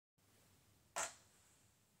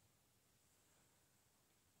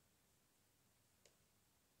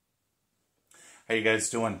How you guys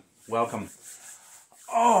doing? Welcome.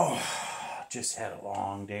 Oh, just had a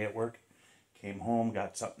long day at work. Came home,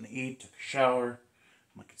 got something to eat, took a shower.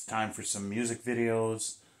 I'm like, it's time for some music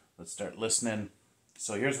videos. Let's start listening.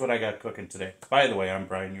 So here's what I got cooking today. By the way, I'm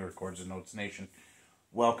Brian, your Chords and Notes Nation.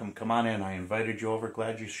 Welcome. Come on in. I invited you over.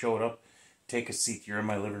 Glad you showed up. Take a seat. You're in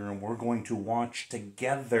my living room. We're going to watch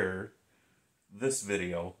together this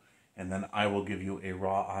video, and then I will give you a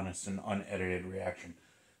raw, honest, and unedited reaction.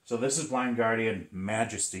 So this is Blind Guardian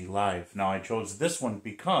Majesty live. Now I chose this one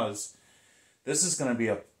because this is going to be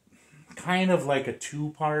a kind of like a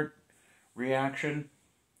two-part reaction.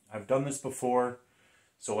 I've done this before.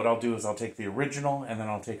 So what I'll do is I'll take the original and then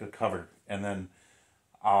I'll take a cover. And then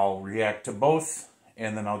I'll react to both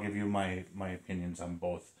and then I'll give you my opinions on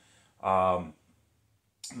both.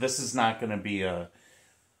 This is not going to be a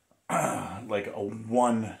like a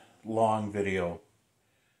one long video.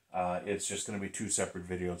 It's just going to be two separate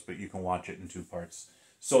videos, but you can watch it in two parts.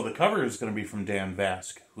 So the cover is going to be from Dan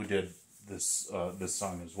Vasc, who did this this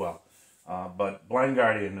song as well. But Blind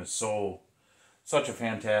Guardian is such a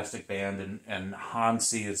fantastic band, and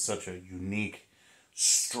Hansi is such a unique,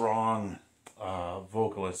 strong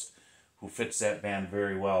vocalist who fits that band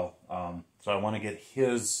very well. So I want to get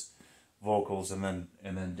his vocals and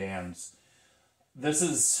then Dan's. This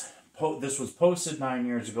was posted 9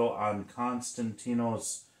 years ago on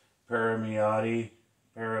Konstantinos Paramatiotti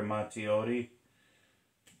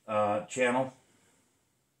channel.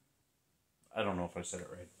 I don't know if I said it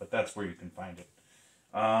right, but that's where you can find it.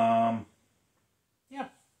 Yeah.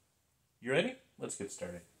 You ready? Let's get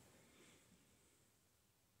started.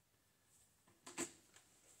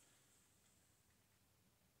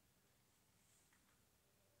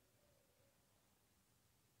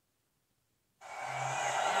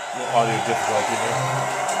 A little audio difficulty there.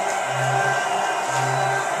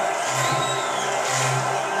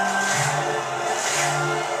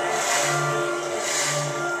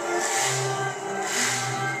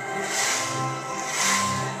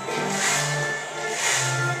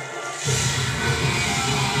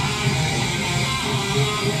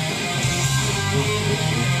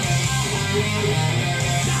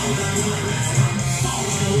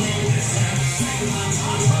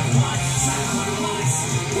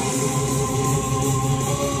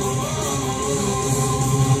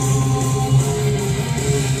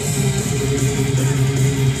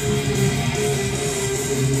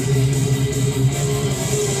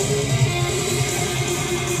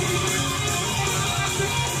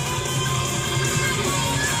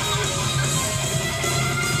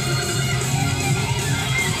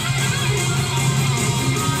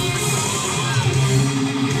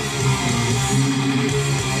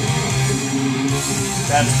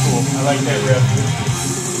 That's cool. I like that riff.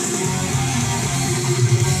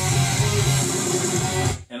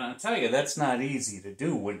 And I'll tell you, that's not easy to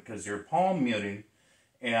do because you're palm muting,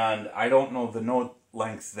 and I don't know the note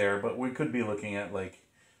length there, but we could be looking at like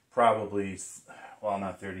probably, well,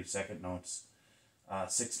 not 32nd notes,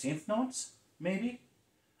 16th notes, maybe?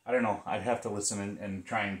 I don't know. I'd have to listen and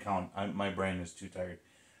try and count. My brain is too tired.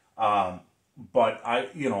 But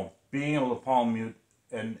being able to palm mute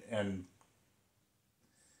and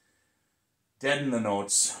deaden the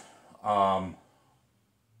notes, and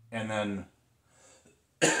then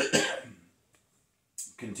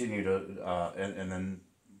continue to, and then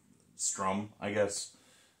strum, I guess,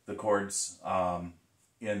 the chords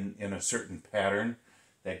in a certain pattern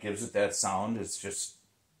that gives it that sound. It's just,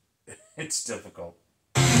 it's difficult.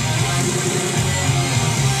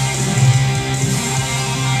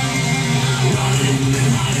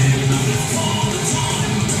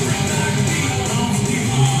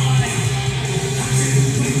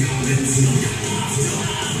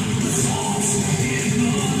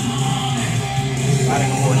 A lot of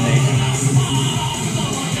coordination.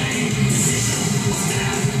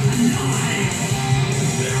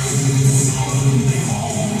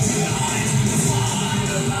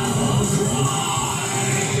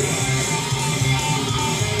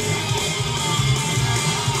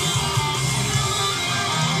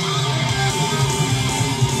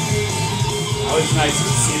 Always nice to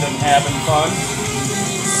see them having fun,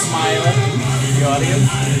 smiling in the audience.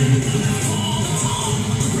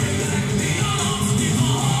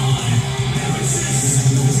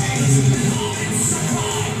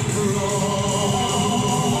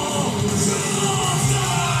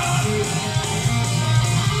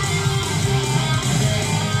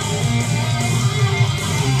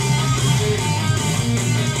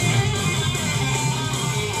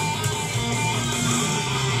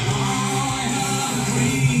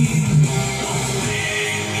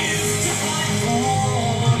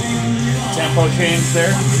 Tempo change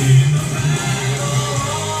there.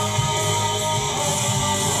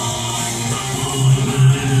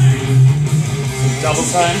 Double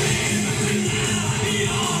time.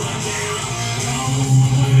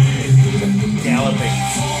 Galloping.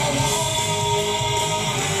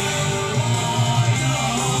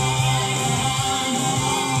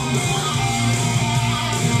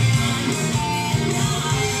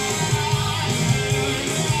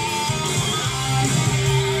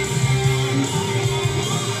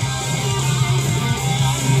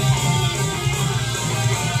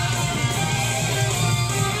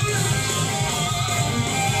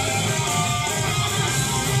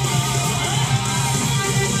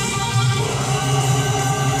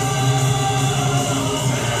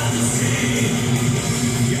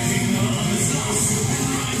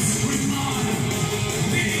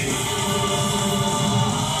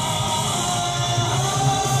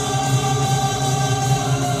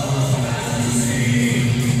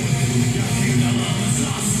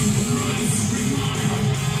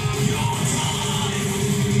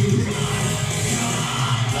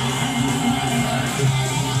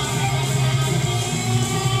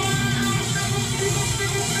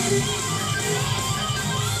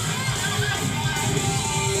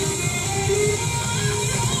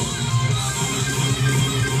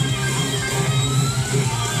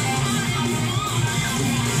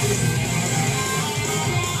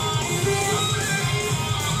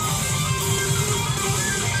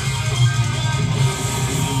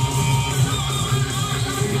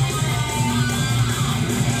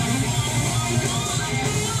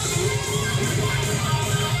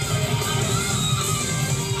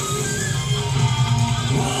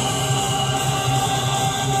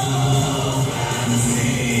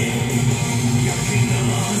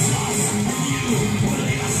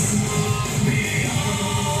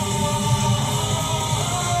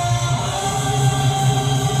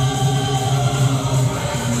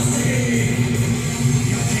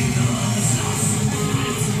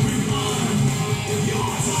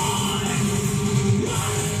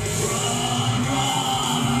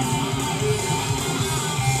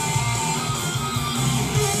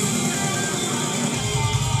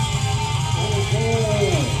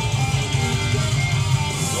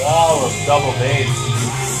 Wall of double bass.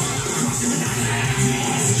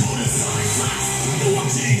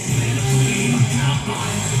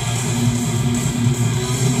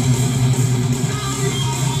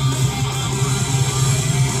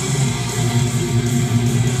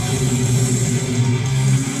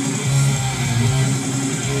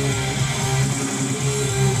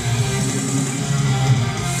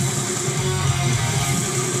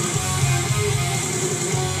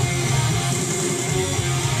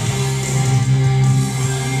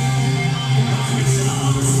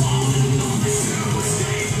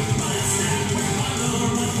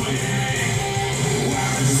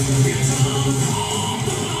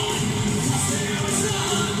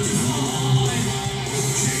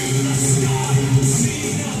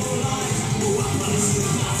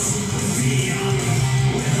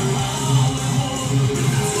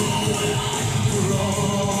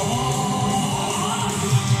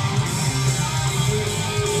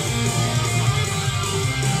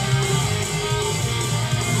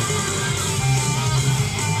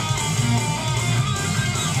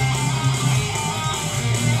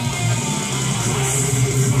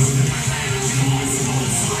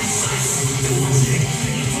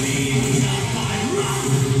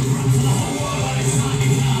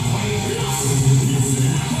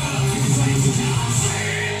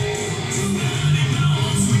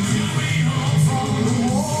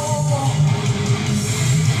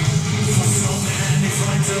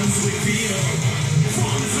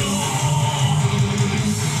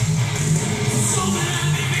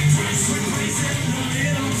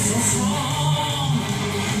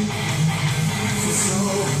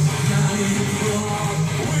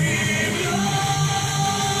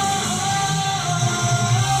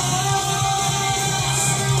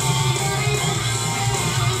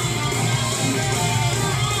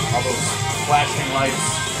 All those flashing lights.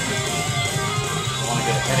 I want to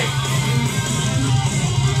get a headache.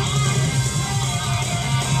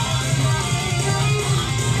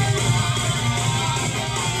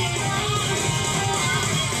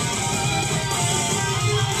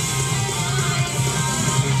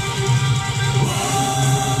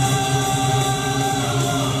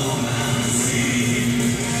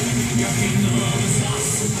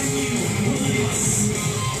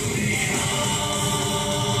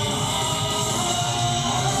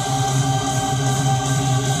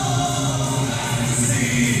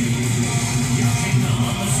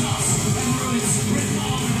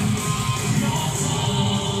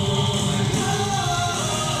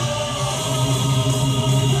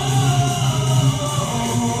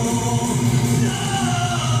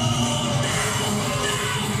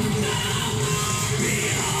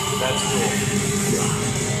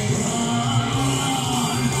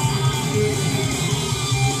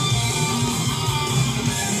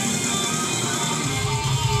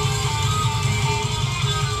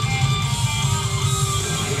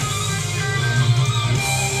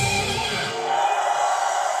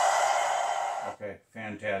 Okay,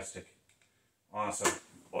 fantastic. Awesome.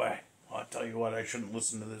 Boy, I'll tell you what, I shouldn't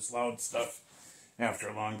listen to this loud stuff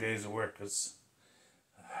after long days of work, because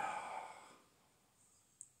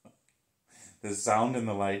the sound and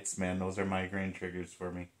the lights, man, those are migraine triggers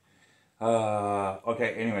for me.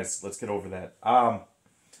 Okay, anyways, let's get over that.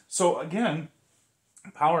 So again,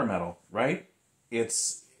 power metal, right? It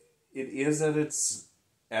is at its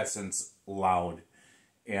essence loud,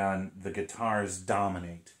 and the guitars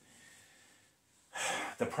dominate.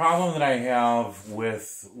 The problem that I have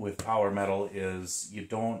with power metal is you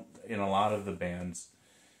don't, in a lot of the bands,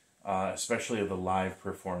 especially the live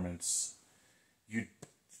performance,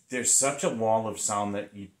 there's such a wall of sound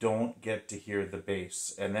that you don't get to hear the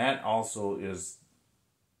bass. And that also is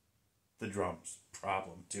the drums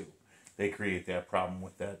problem too. They create that problem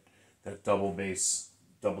with that double bass,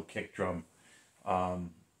 double kick drum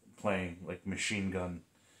playing, like machine gun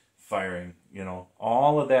firing, you know,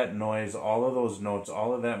 all of that noise, all of those notes,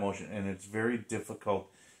 all of that motion, and it's very difficult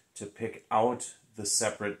to pick out the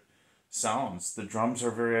separate sounds. The drums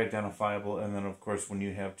are very identifiable, and then of course when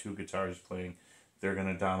you have two guitars playing, they're going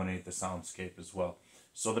to dominate the soundscape as well.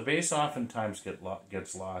 So the bass oftentimes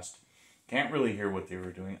gets lost. Can't really hear what they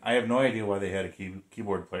were doing. I have no idea why they had a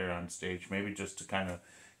keyboard player on stage, maybe just to kind of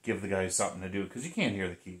give the guys something to do, because you can't hear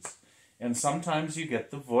the keys. And sometimes you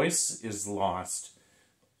get the voice is lost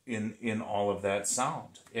in all of that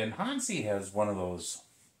sound. And Hansi has one of those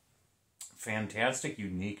fantastic,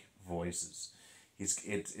 unique voices.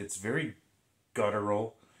 It's very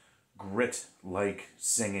guttural, grit-like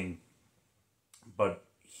singing, but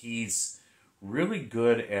he's really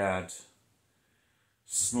good at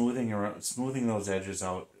smoothing those edges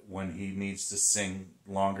out when he needs to sing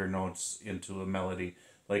longer notes into a melody.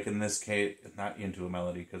 Like in this case, not into a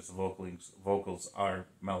melody because the vocals are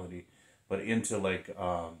melody, but into like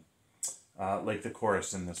the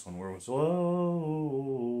chorus in this one where it was,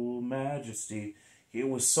 "Oh, Majesty." It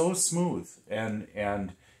was so smooth,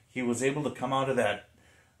 and he was able to come out of that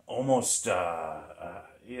almost,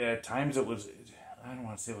 at times it was, I don't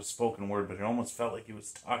want to say it was spoken word, but it almost felt like he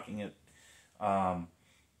was talking it, and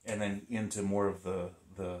then into more of the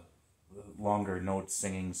longer note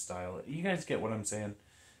singing style. You guys get what I'm saying?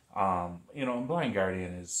 You know, Blind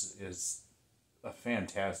Guardian is a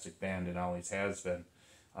fantastic band and always has been.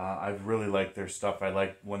 I've really liked their stuff. I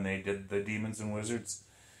liked when they did the Demons and Wizards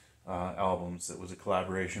albums. It was a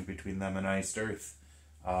collaboration between them and Iced Earth.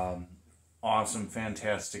 Awesome,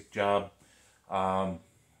 fantastic job. Not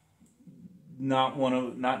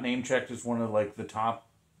name checked as one of like the top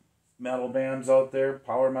metal bands out there,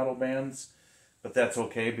 power metal bands, but that's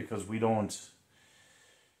okay because we don't.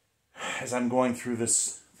 As I'm going through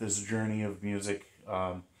this journey of music,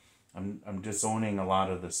 I'm disowning a lot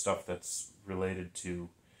of the stuff that's related to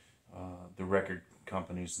the record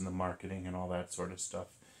companies and the marketing and all that sort of stuff,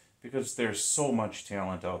 because there's so much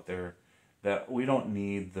talent out there that we don't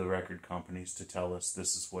need the record companies to tell us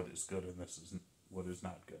this is what is good and this is what is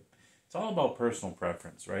not good. It's all about personal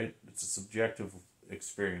preference, right? It's a subjective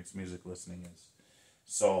experience, music listening is.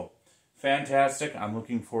 So, fantastic. I'm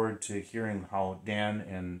looking forward to hearing how Dan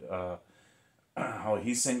and how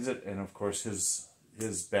he sings it, and of course his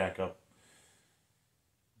backup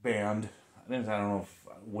band. I don't know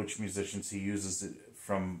which musicians he uses it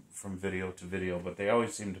from video to video, but they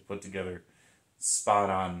always seem to put together spot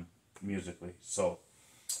on musically. So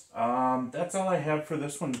that's all I have for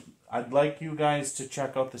this one. I'd like you guys to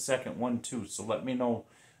check out the second one too. So let me know.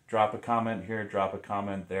 Drop a comment here. Drop a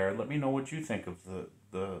comment there. Let me know what you think of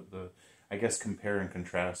the I guess compare and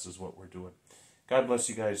contrast is what we're doing. God bless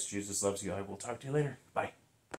you guys. Jesus loves you. I will talk to you later. Bye.